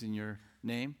great things in your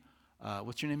name?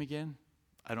 What's your name again?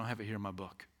 I don't have it here in my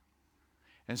book.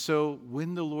 And so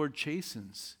when the Lord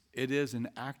chastens, it is an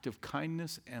act of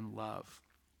kindness and love.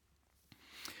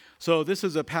 So this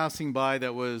is a passing by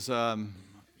that was,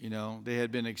 they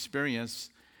had been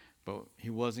experienced, but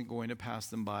He wasn't going to pass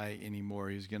them by anymore.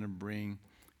 He was going to bring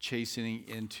chastening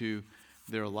into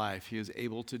their life. He was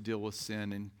able to deal with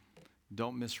sin, and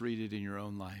don't misread it in your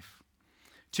own life.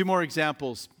 Two more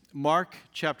examples. Mark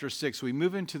chapter 6. We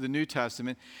move into the New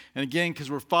Testament. And again,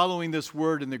 because we're following this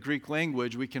word in the Greek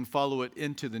language, we can follow it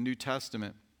into the New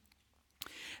Testament.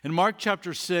 In Mark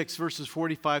chapter 6, verses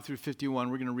 45 through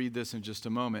 51, we're going to read this in just a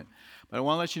moment. But I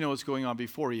want to let you know what's going on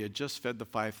before. He had just fed the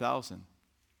 5,000.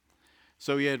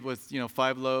 So he had, with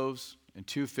 5 loaves and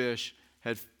 2 fish,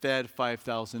 had fed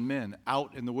 5,000 men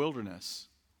out in the wilderness.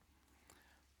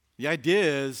 The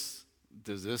idea is,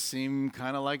 does this seem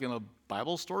kind of like a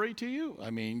Bible story to you? I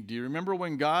mean, do you remember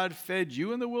when God fed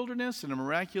you in the wilderness in a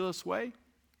miraculous way?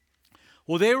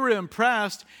 Well, they were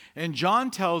impressed, and John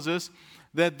tells us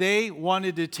that they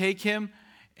wanted to take him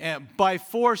by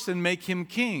force and make him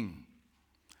king,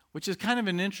 which is kind of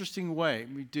an interesting way.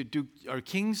 Are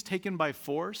kings taken by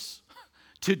force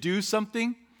to do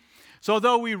something? So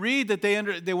although we read that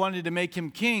they wanted to make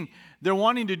him king, they're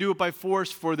wanting to do it by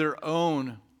force for their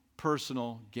own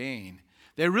personal gain.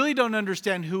 They really don't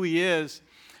understand who He is,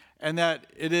 and that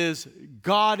it is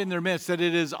God in their midst, that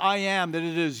it is I am, that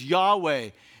it is Yahweh.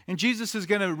 And Jesus is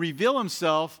going to reveal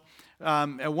Himself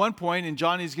at one point, and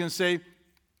John is going to say,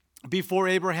 before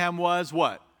Abraham was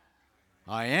what?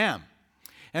 I am.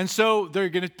 And so they're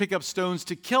going to pick up stones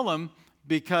to kill Him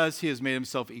because He has made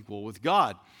Himself equal with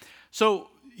God. So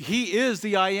He is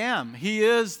the I am. He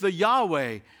is the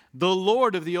Yahweh, the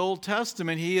Lord of the Old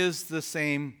Testament. He is the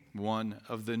same one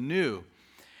of the New.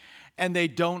 And they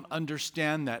don't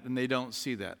understand that, and they don't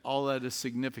see that. All that is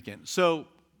significant. So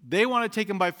they want to take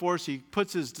Him by force. He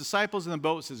puts His disciples in the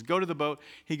boat, says, go to the boat.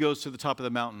 He goes to the top of the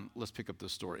mountain. Let's pick up the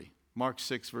story. Mark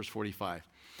 6, verse 45.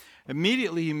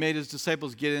 Immediately He made His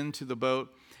disciples get into the boat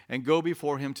and go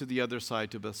before Him to the other side,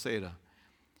 to Bethsaida,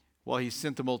 while He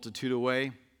sent the multitude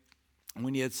away. And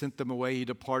when He had sent them away, He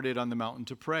departed on the mountain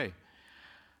to pray.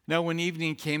 Now when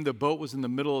evening came, the boat was in the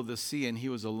middle of the sea, and He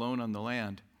was alone on the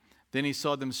land. Then He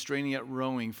saw them straining at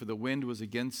rowing, for the wind was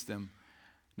against them.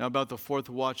 Now about the 4th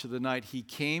watch of the night, He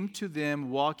came to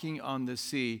them walking on the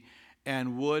sea,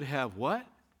 and would have what?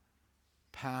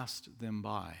 Passed them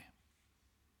by.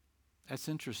 That's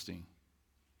interesting.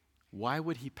 Why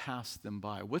would He pass them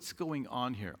by? What's going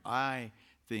on here? I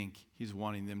think He's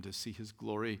wanting them to see His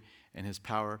glory and His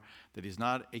power, that He's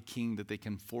not a king that they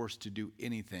can force to do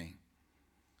anything,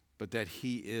 but that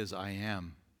He is I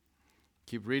am.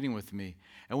 Keep reading with me.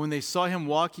 And when they saw Him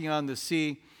walking on the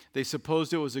sea, they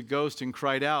supposed it was a ghost and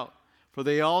cried out, for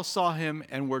they all saw Him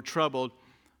and were troubled.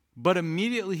 But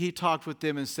immediately He talked with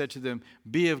them and said to them,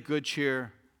 be of good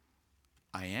cheer,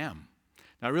 I am.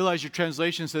 Now I realize your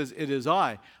translation says it is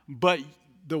I, but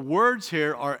the words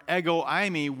here are ego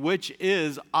eimi, which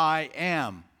is I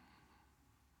am.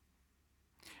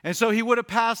 And so He would have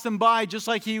passed them by just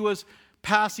like He was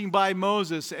passing by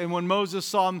Moses. And when Moses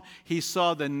saw Him, he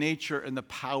saw the nature and the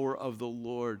power of the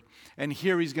Lord. And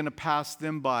here He's going to pass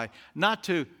them by, not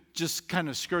to just kind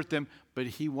of skirt them, but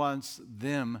He wants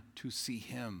them to see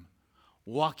Him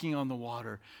walking on the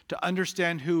water, to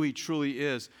understand who He truly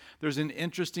is. There's an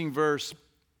interesting verse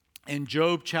in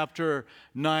Job chapter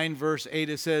 9, verse 8.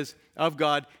 It says, of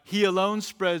God, He alone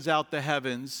spreads out the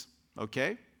heavens.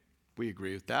 Okay, we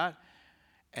agree with that.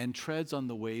 And treads on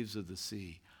the waves of the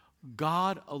sea.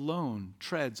 God alone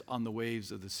treads on the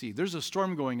waves of the sea. There's a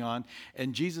storm going on,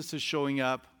 and Jesus is showing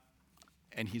up,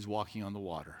 and He's walking on the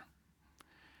water.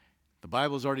 The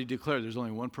Bible has already declared there's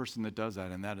only one person that does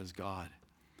that, and that is God.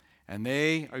 And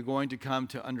they are going to come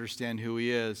to understand who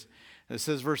He is. And it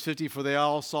says, verse 50, for they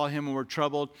all saw Him and were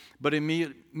troubled, but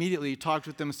immediately He talked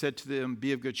with them and said to them,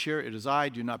 be of good cheer, it is I,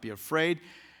 do not be afraid.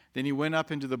 Then He went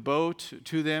up into the boat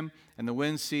to them, and the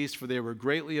wind ceased, for they were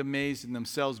greatly amazed in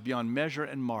themselves beyond measure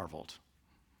and marveled.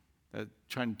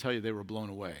 Trying to tell you they were blown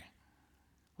away.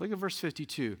 Look at verse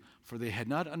 52. For they had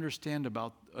not understood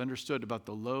about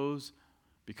the loaves,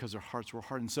 because their hearts were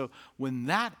hardened. So when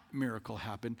that miracle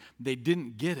happened, they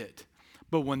didn't get it.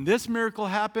 But when this miracle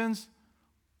happens,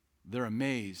 they're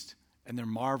amazed and they're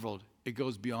marveled. It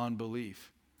goes beyond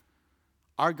belief.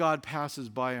 Our God passes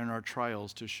by in our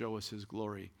trials to show us his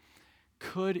glory.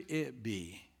 Could it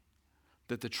be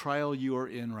that the trial you are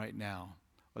in right now,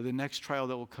 or the next trial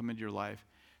that will come into your life,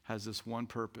 has this one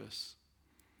purpose?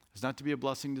 It's not to be a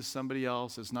blessing to somebody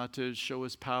else. It's not to show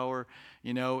his power,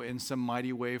 in some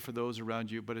mighty way for those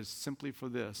around you, but it's simply for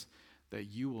this, that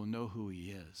you will know who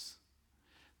he is,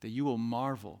 that you will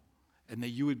marvel, and that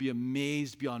you would be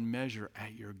amazed beyond measure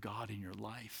at your God in your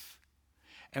life.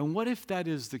 And what if that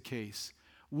is the case?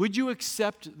 Would you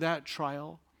accept that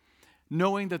trial,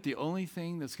 knowing that the only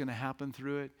thing that's going to happen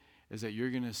through it is that you're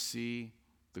going to see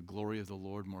the glory of the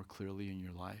Lord more clearly in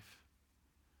your life?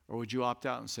 Or would you opt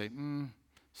out and say,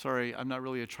 sorry, I'm not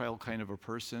really a trial kind of a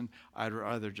person. I'd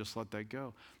rather just let that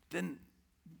go. Then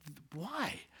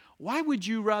why? Why would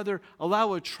you rather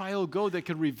allow a trial go that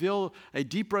could reveal a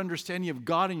deeper understanding of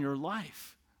God in your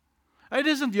life? It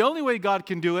isn't the only way God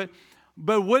can do it,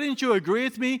 but wouldn't you agree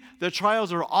with me that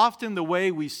trials are often the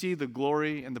way we see the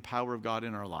glory and the power of God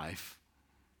in our life?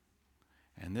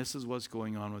 And this is what's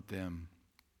going on with them.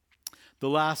 The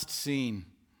last scene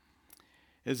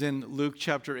is in Luke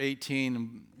chapter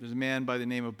 18. There's a man by the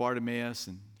name of Bartimaeus,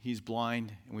 and he's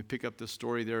blind. And we pick up the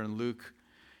story there in Luke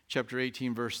chapter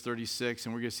 18, verse 36.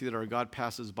 And we're going to see that our God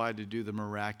passes by to do the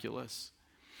miraculous.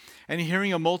 And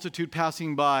hearing a multitude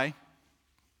passing by,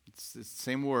 it's the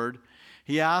same word,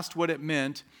 he asked what it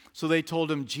meant. So they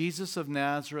told him, Jesus of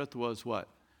Nazareth was what?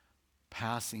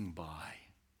 Passing by.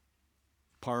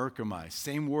 Parkermai,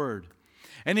 same word.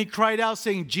 And he cried out,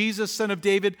 saying, Jesus, Son of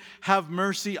David, have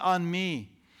mercy on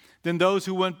me. Then those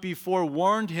who went before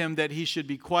warned him that he should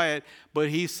be quiet, but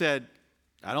he said,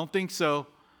 I don't think so.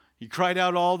 He cried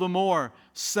out all the more,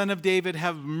 Son of David,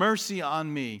 have mercy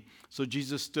on me. So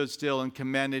Jesus stood still and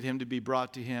commanded him to be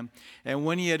brought to him. And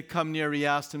when he had come near, he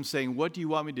asked him, saying, what do you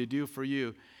want me to do for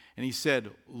you? And he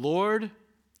said, Lord,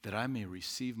 that I may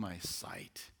receive my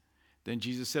sight. Then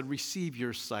Jesus said, receive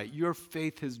your sight. Your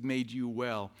faith has made you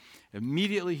well.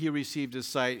 Immediately he received his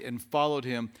sight and followed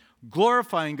him,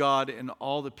 glorifying God, and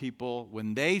all the people,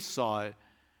 when they saw it,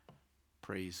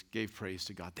 gave praise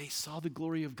to God. They saw the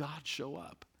glory of God show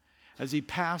up as he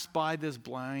passed by this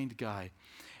blind guy.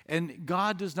 And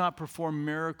God does not perform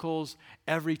miracles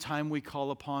every time we call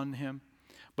upon him.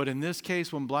 But in this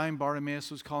case, when blind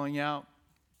Bartimaeus was calling out,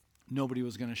 nobody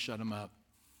was going to shut him up.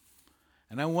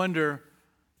 And I wonder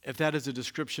if that is a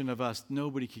description of us.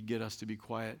 Nobody could get us to be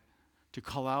quiet, to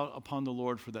call out upon the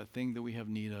Lord for that thing that we have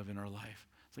need of in our life.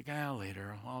 It's like,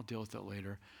 later, I'll deal with that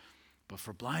later. But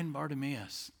for blind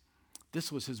Bartimaeus,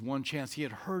 this was his one chance. He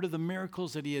had heard of the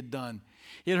miracles that he had done.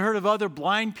 He had heard of other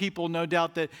blind people, no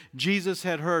doubt, that Jesus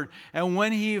had heard. And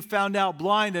when he found out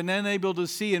blind and unable to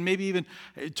see and maybe even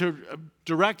to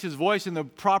direct his voice in the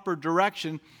proper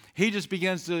direction, he just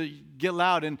begins to get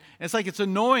loud. And it's like it's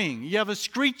annoying. You have a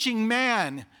screeching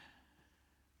man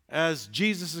as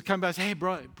Jesus is coming by and says, hey,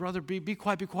 brother, be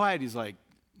quiet, be quiet. He's like,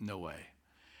 no way.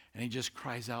 And he just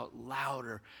cries out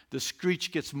louder. The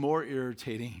screech gets more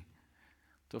irritating.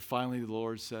 So finally the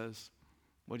Lord says,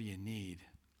 what do you need?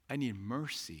 I need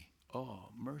mercy. Oh,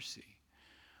 mercy.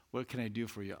 What can I do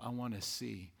for you? I want to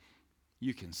see.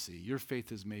 You can see. Your faith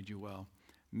has made you well.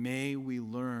 May we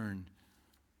learn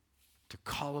to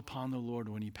call upon the Lord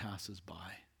when he passes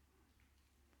by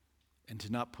and to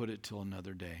not put it till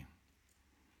another day.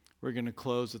 We're going to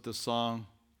close with the song,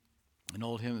 an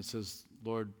old hymn that says,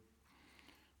 Lord,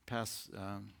 pass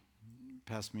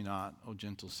me not, O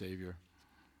gentle Savior.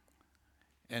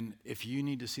 And if you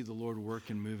need to see the Lord work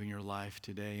and move in your life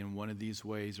today in one of these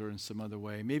ways or in some other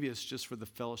way, maybe it's just for the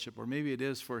fellowship, or maybe it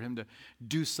is for him to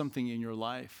do something in your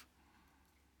life,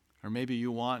 or maybe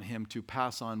you want him to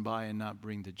pass on by and not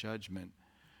bring the judgment,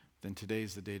 then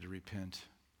today's the day to repent.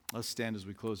 Let's stand as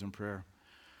we close in prayer.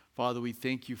 Father, we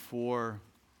thank you for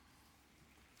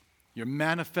your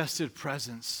manifested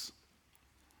presence.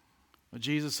 Oh,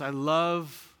 Jesus, I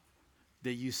love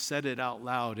that you said it out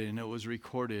loud and it was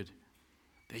recorded,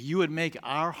 that you would make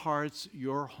our hearts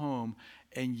your home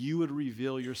and you would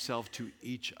reveal yourself to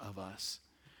each of us.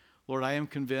 Lord, I am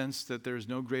convinced that there is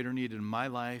no greater need in my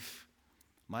life,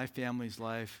 my family's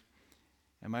life,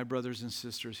 and my brothers and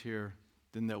sisters here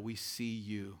than that we see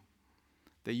you,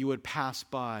 that you would pass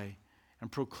by and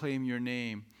proclaim your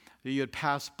name, that you would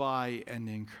pass by and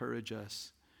encourage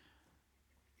us,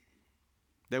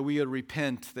 that we would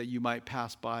repent that you might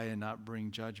pass by and not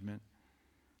bring judgment,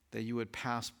 that you would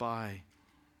pass by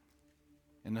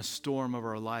in the storm of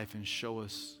our life and show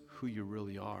us who you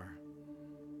really are,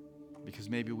 because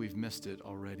maybe we've missed it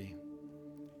already,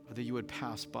 or that you would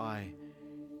pass by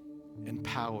in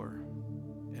power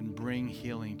and bring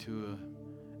healing to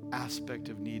an aspect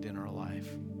of need in our life.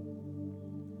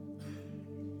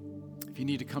 If you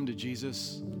need to come to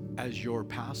Jesus as your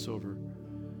Passover,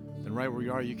 then right where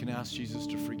you are, you can ask Jesus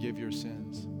to forgive your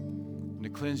sins and to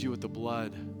cleanse you with the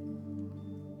blood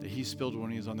that he spilled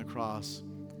when he was on the cross,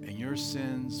 and your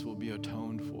sins will be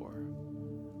atoned for.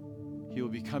 He will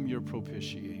become your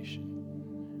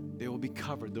propitiation. They will be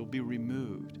covered. They'll be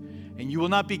removed. And you will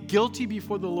not be guilty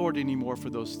before the Lord anymore for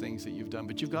those things that you've done,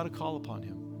 but you've got to call upon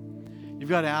him. You've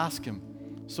got to ask him,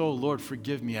 so Lord,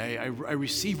 forgive me. I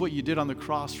receive what you did on the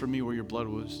cross for me where your blood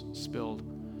was spilled.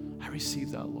 I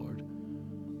receive that, Lord.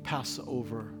 Pass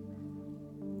over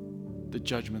the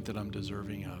judgment that I'm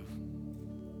deserving of.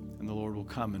 And the Lord will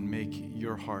come and make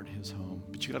your heart his home.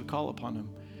 But you got to call upon him.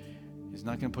 He's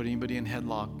not going to put anybody in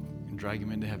headlock and drag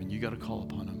him into heaven. You got to call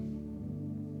upon him.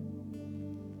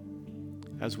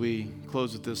 As we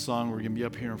close with this song, we're going to be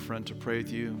up here in front to pray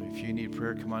with you. If you need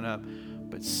prayer, come on up.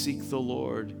 But seek the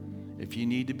Lord. If you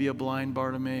need to be a blind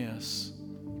Bartimaeus,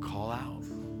 call out.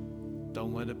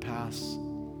 Don't let it pass.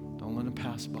 Don't let it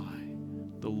pass by.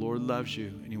 The Lord loves you,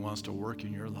 and he wants to work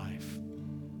in your life.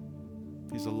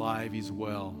 He's alive. He's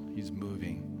well. He's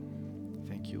moving.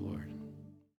 Thank you, Lord.